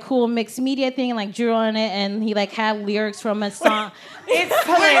this like cool mixed media thing, and like drew on it, and he like had lyrics from a song. It's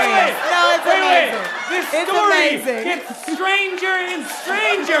hilarious. No, it's amazing. This It's story amazing. gets stranger and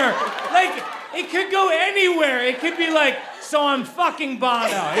stranger. Like, it could go anywhere. It could be like, so I'm fucking Bono.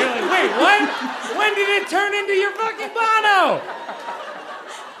 You're like, wait, what? When did it turn into your fucking Bono?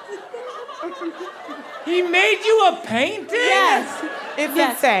 He made you a painting? Yes. It's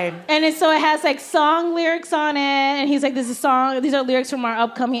insane. And so it has like song lyrics on it, and he's like, these are lyrics from our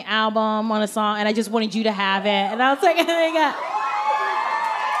upcoming album on a song, and I just wanted you to have it. And I was like, oh my God.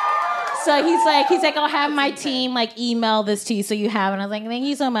 So he's like, I'll have my team like email this to you so you have it. And I was like, thank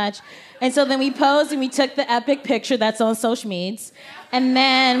you so much. And so then we posed and we took the epic picture that's on social medias. And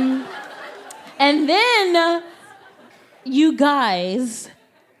then you guys,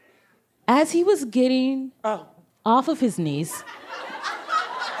 as he was getting off of his knees,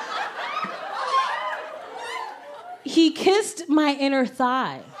 he kissed my inner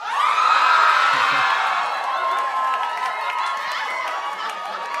thigh.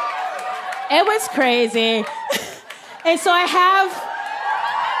 It was crazy. And so I have...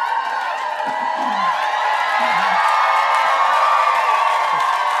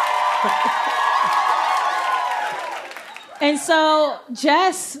 And so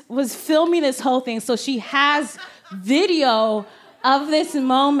Jess was filming this whole thing, so she has video of this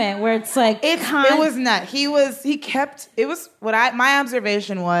moment where it's like... It was nuts. My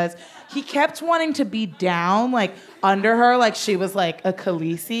observation was, he kept wanting to be down, like, under her, like she was, like, a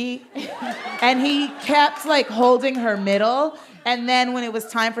Khaleesi. And he kept, like, holding her middle. And then when it was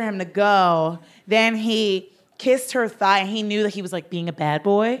time for him to go, then he kissed her thigh, and he knew that he was, like, being a bad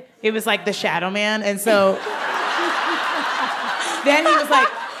boy. It was, like, the Shadow Man. And so... then he was like...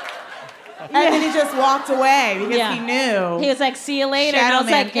 And then he just walked away because he knew. He was like, see you later. And I was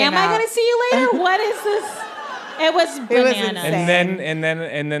like, am I going to see you later? What is this? It was bananas.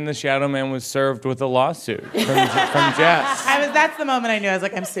 And then the Shadow Man was served with a lawsuit from Jess. That's the moment I knew. I was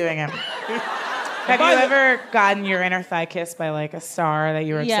like, I'm suing him. Have you ever gotten your inner thigh kissed by like a star that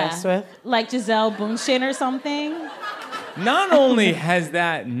you were obsessed with? Like Giselle Bundchen or something? Not only has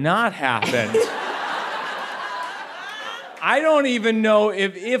that not happened, I don't even know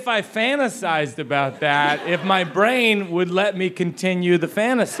if I fantasized about that, if my brain would let me continue the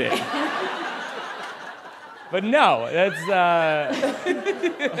fantasy. But no, that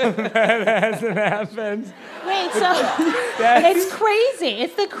hasn't happened. Wait, so it's crazy.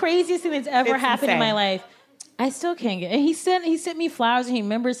 It's the craziest thing that's ever happened in my life. I still can't get it. And he sent me flowers, and he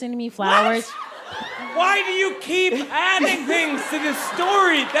remembers sending me flowers. What? Why do you keep adding things to this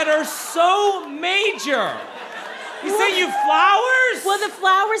story that are so major? He sent you flowers? Well, the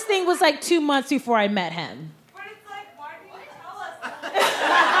flowers thing was like 2 months before I met him. But it's like, why didn't you tell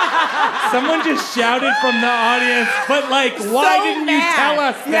us? Someone just shouted from the audience, but like, why didn't you tell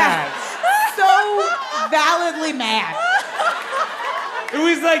us that? So validly mad. It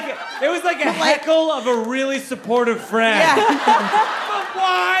was like a heckle of a really supportive friend. Yeah. But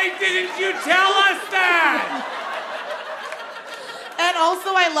why didn't you tell us that? And also,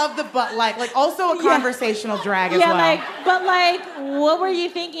 I love the also a conversational drag as well. What were you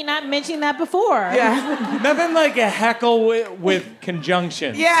thinking? Not mentioning that before. Yeah. Nothing like a heckle with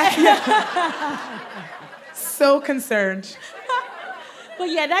conjunctions. Yeah. So concerned.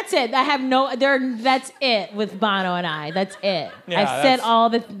 But yeah, that's it. That's it with Bono and I. That's it. Yeah, I've said all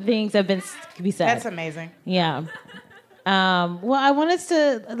the things that can be said. That's amazing. Yeah. Well, I want us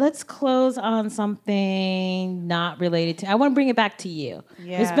let's close on something not related to... I want to bring it back to you.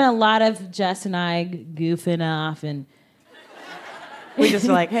 Yeah. There's been a lot of Jess and I goofing off, and we just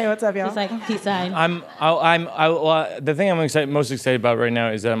were like, hey, what's up, y'all? Just like, peace sign. The thing I'm most excited about right now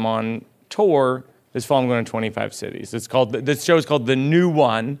is that I'm on tour. This fall, I'm going to 25 cities. This show is called The New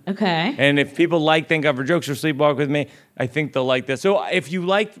One. Okay. And if people like Thank God for Jokes or Sleepwalk With Me, I think they'll like this. So if you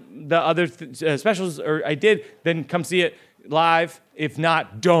like the other specials, or I did, then come see it live. If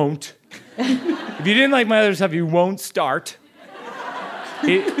not, don't. If you didn't like my other stuff, you won't start.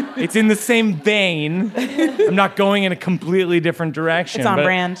 It's in the same vein. I'm not going in a completely different direction. It's on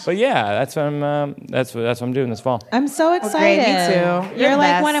brand. But yeah, that's what I'm doing this fall. I'm so excited. Well, great, me too. You're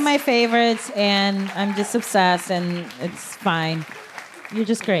like one of my favorites, and I'm just obsessed, and it's fine. You're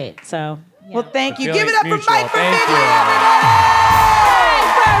just great. So. Yeah. Well, thank you. Give it up for Mike Thank Birbiglia, you. everybody!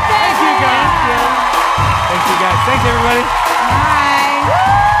 Thank you, guys. Thank you, guys. Thanks, everybody. Bye.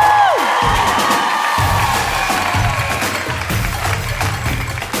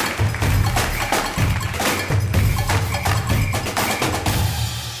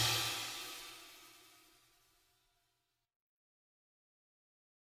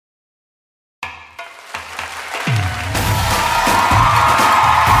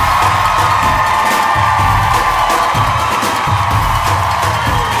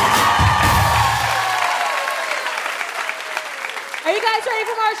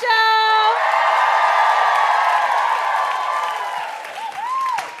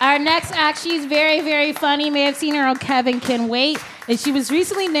 Our next act, she's very, very funny. You may have seen her on Kevin Can Wait. And she was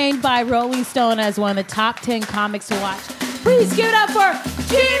recently named by Rolling Stone as one of the top 10 comics to watch. Please give it up for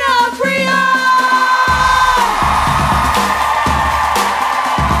Gina Brio!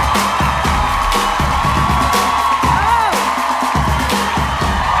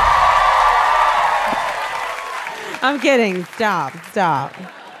 I'm kidding. Stop.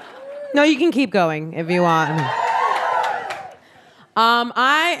 No, you can keep going if you want.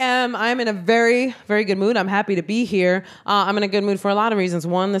 I'm in a very, very good mood. I'm happy to be here. I'm in a good mood for a lot of reasons.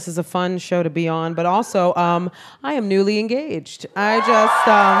 One, this is a fun show to be on, but also, I am newly engaged.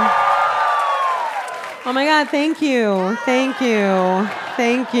 Oh my God, thank you.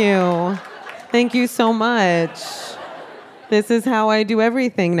 Thank you so much. This is how I do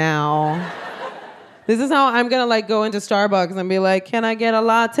everything now. This is how I'm gonna go into Starbucks and be like, can I get a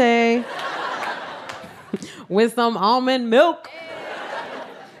latte with some almond milk?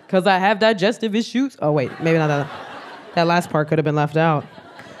 Because I have digestive issues. Oh wait, maybe not that. That last part could have been left out.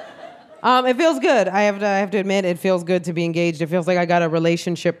 It feels good. I have to admit, it feels good to be engaged. It feels like I got a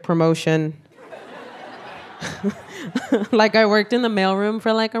relationship promotion. Like I worked in the mailroom for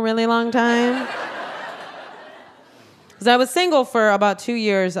a really long time. Because I was single for about 2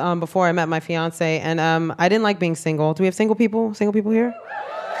 years before I met my fiance, and I didn't like being single. Do we have single people? Single people here?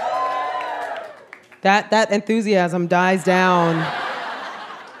 That enthusiasm dies down.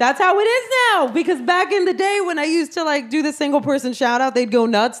 That's how it is now. Because back in the day when I used to do the single person shout out, they'd go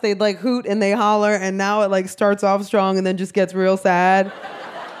nuts. They'd hoot and they holler, and now it starts off strong and then just gets real sad.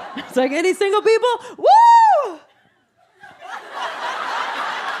 It's like, any single people? Woo!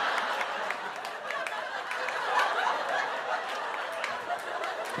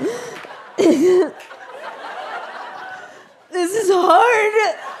 This is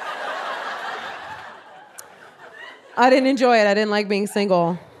hard. I didn't enjoy it. I didn't like being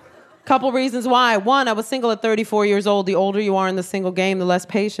single. Couple reasons why. One, I was single at 34 years old. The older you are in the single game, the less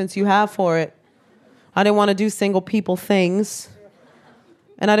patience you have for it. I didn't want to do single people things.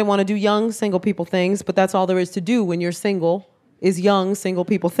 And I didn't want to do young single people things, but that's all there is to do when you're single, is young single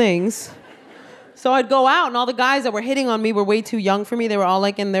people things. So I'd go out, and all the guys that were hitting on me were way too young for me. They were all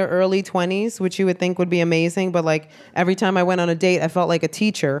in their early 20s, which you would think would be amazing, but every time I went on a date, I felt like a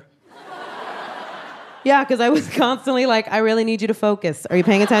teacher. Yeah, because I was constantly I really need you to focus. Are you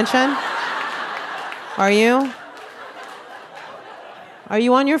paying attention? Are you? Are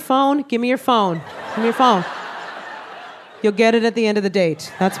you on your phone? Give me your phone. Give me your phone. You'll get it at the end of the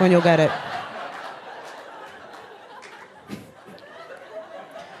date. That's when you'll get it.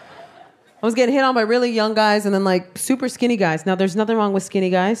 I was getting hit on by really young guys and then super skinny guys. Now, there's nothing wrong with skinny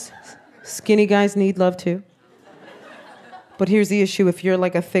guys. Skinny guys need love too. But here's the issue. If you're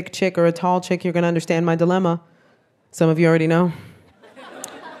a thick chick or a tall chick, you're going to understand my dilemma. Some of you already know.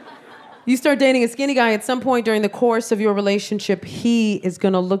 You start dating a skinny guy, at some point during the course of your relationship, he is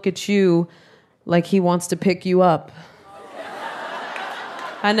going to look at you like he wants to pick you up.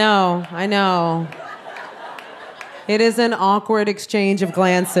 I know. It is an awkward exchange of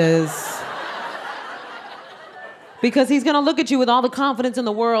glances. Because he's going to look at you with all the confidence in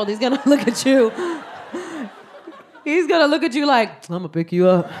the world. He's going to look at you. He's going to look at you like, I'm going to pick you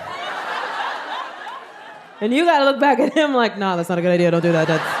up. And you got to look back at him like, nah, that's not a good idea. Don't do that.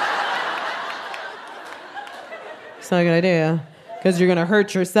 It's not a good idea. Because you're going to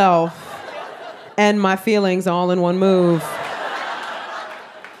hurt yourself and my feelings all in one move.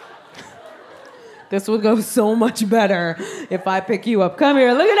 This would go so much better if I pick you up. Come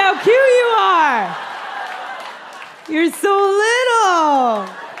here. Look at how cute you are. You're so little.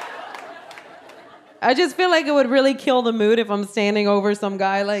 I just feel like it would really kill the mood if I'm standing over some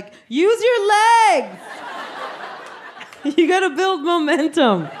guy use your legs. You gotta build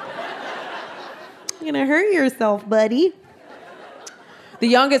momentum. You're gonna hurt yourself, buddy. The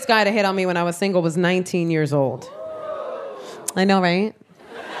youngest guy to hit on me when I was single was 19 years old. I know, right?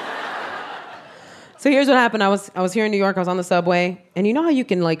 So here's what happened. I was here in New York. I was on the subway. And you know how you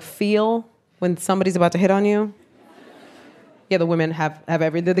can feel when somebody's about to hit on you? Yeah, the women have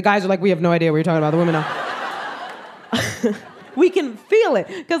the guys are we have no idea what you're talking about. The women know. We can feel it.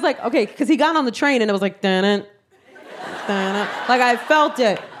 Because he got on the train and it was dun-dun, dun-dun. I felt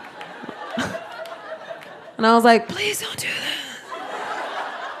it. And I was like, please don't do that.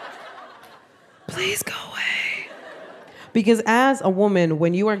 Please go away. Because as a woman,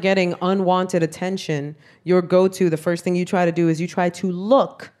 when you are getting unwanted attention, your go-to, the first thing you try to do is you try to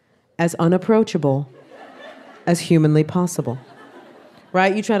look as unapproachable as humanly possible.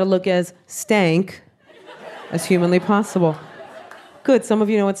 Right? You try to look as stank as humanly possible. Good, some of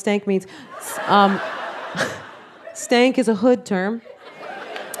you know what stank means. Stank is a hood term.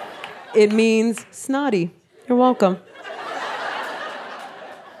 It means snotty. You're welcome.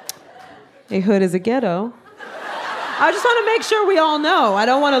 A hood is a ghetto. I just want to make sure we all know. I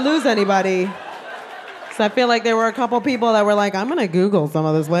don't want to lose anybody. So I feel like there were a couple people that were I'm going to Google some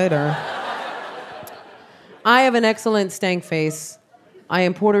of this later. I have an excellent stank face. I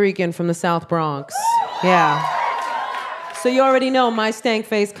am Puerto Rican from the South Bronx. Yeah. So you already know my stank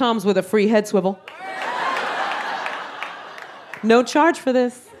face comes with a free head swivel. No charge for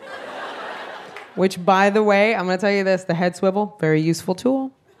this. Which, by the way, I'm going to tell you this, the head swivel, very useful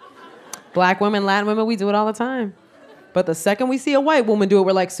tool. Black women, Latin women, we do it all the time. But the second we see a white woman do it,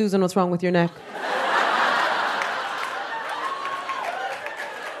 we're like, Susan, what's wrong with your neck?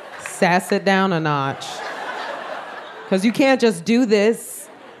 Sass it down a notch. Because you can't just do this.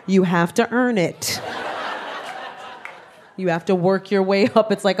 You have to earn it. You have to work your way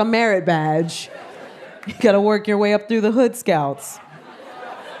up. It's like a merit badge. You got to work your way up through the Hood Scouts.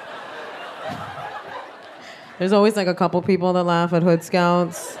 There's always like a couple people that laugh at Hood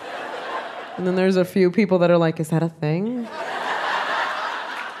Scouts. And then there's a few people that are like, is that a thing?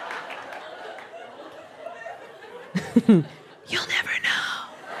 You'll never know.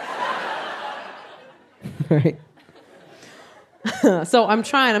 Right. So I'm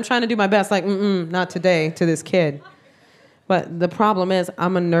trying to do my best, like, not today to this kid. But the problem is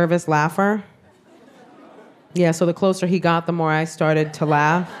I'm a nervous laugher. Yeah, so the closer he got, the more I started to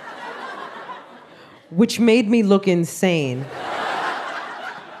laugh. Which made me look insane.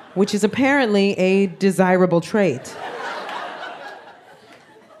 Which is apparently a desirable trait.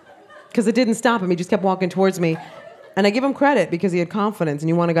 Because it didn't stop him. He just kept walking towards me. And I give him credit because he had confidence, and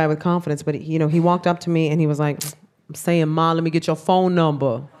you want a guy with confidence. But, he walked up to me, and he was like, I'm saying, Ma, let me get your phone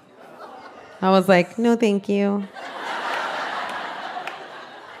number. I was like, no, thank you.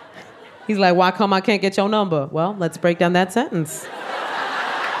 He's like, why come I can't get your number? Well, let's break down that sentence.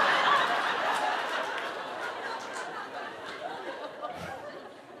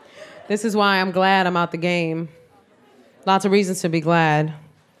 This is why I'm glad I'm out the game. Lots of reasons to be glad.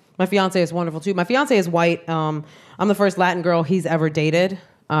 My fiance is wonderful, too. My fiance is white. I'm the first Latin girl he's ever dated.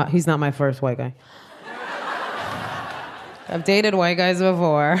 He's not my first white guy. I've dated white guys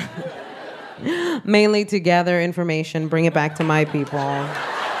before. Mainly to gather information, bring it back to my people.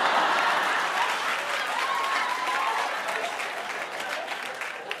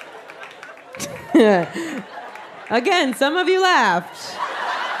 Again, some of you laughed.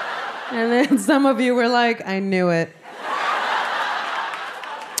 And then some of you were like, I knew it.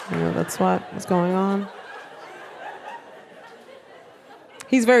 That's what was going on.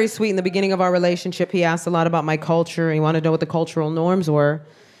 He's very sweet. In the beginning of our relationship, he asked a lot about my culture. He wanted to know what the cultural norms were.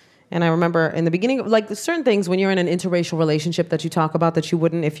 And I remember in the beginning, like certain things when you're in an interracial relationship that you talk about that you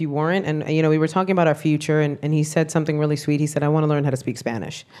wouldn't if you weren't. And, we were talking about our future, and he said something really sweet. He said, I want to learn how to speak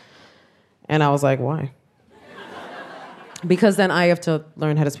Spanish. And I was like, why? Because then I have to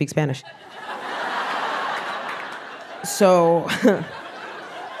learn how to speak Spanish. So,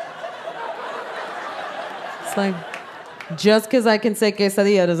 it's like, just because I can say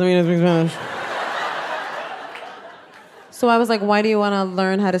quesadilla doesn't mean I speak Spanish. So I was like, why do you want to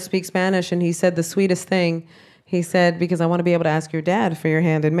learn how to speak Spanish? And he said the sweetest thing. He said, because I want to be able to ask your dad for your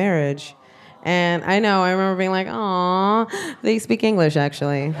hand in marriage. And I remember being like, aw, they speak English,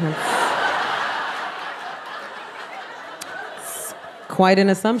 actually. It's quite an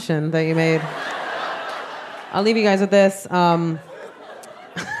assumption that you made. I'll leave you guys with this.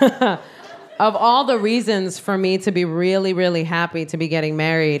 Of all the reasons for me to be really, really happy to be getting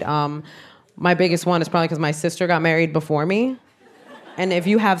married, my biggest one is probably because my sister got married before me. And if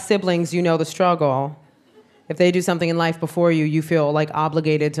you have siblings, you know the struggle. If they do something in life before you, you feel like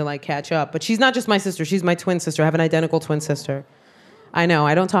obligated to like catch up. But she's not just my sister, she's my twin sister. I have an identical twin sister. I know,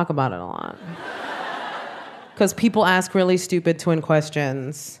 I don't talk about it a lot. Because people ask really stupid twin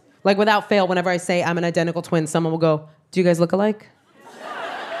questions. Like without fail, whenever I say I'm an identical twin, someone will go, do you guys look alike?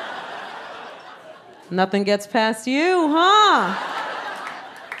 Nothing gets past you, huh?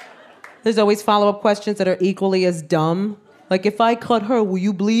 There's always follow-up questions that are equally as dumb. Like, if I cut her, will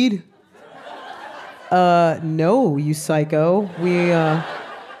you bleed? No, you psycho. We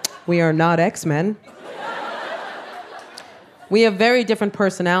are not X-Men. We have very different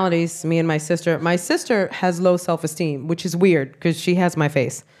personalities, me and my sister. My sister has low self-esteem, which is weird, because she has my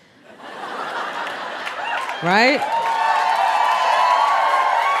face. Right?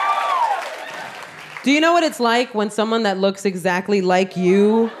 Do you know what it's like when someone that looks exactly like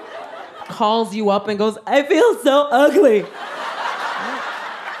you calls you up and goes, I feel so ugly?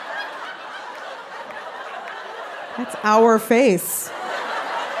 That's our face.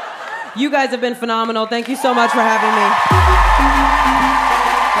 You guys have been phenomenal. Thank you so much for having me.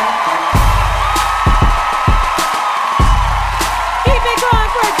 Keep it going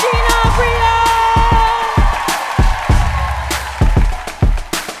for Gina Brito!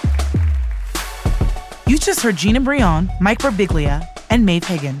 You just heard Gina Brion, Mike Birbiglia, and Maeve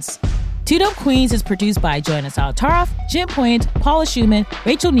Higgins. Two Dope Queens is produced by Joanna Salataroff, Jim Point, Paula Schumann,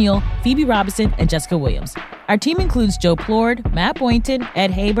 Rachel Neal, Phoebe Robinson, and Jessica Williams. Our team includes Joe Plord, Matt Boynton,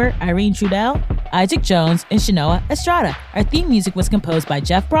 Ed Haber, Irene Trudell, Isaac Jones, and Shanoa Estrada. Our theme music was composed by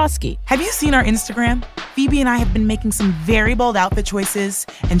Jeff Brodsky. Have you seen our Instagram? Phoebe and I have been making some very bold outfit choices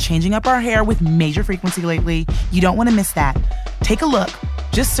and changing up our hair with major frequency lately. You don't want to miss that. Take a look.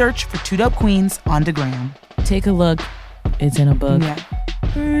 Just search for Two Dope Queens on Degram. Take a look. It's in a book. Yeah.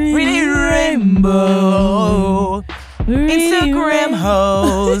 Pretty Rainbow. Instagram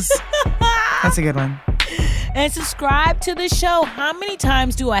hoes. That's a good one. And subscribe to the show. How many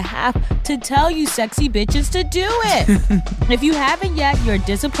times do I have to tell you sexy bitches to do it? If you haven't yet, you're a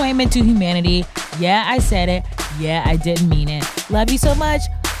disappointment to humanity. Yeah, I said it. Yeah, I didn't mean it. Love you so much.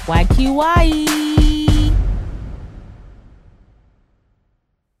 YQY.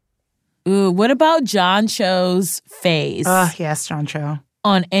 Ooh, what about John Cho's face? Yes, John Cho.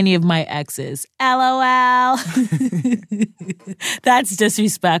 On any of my exes. LOL. That's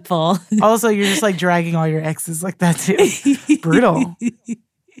disrespectful. Also, you're just like dragging all your exes like that too. Brutal.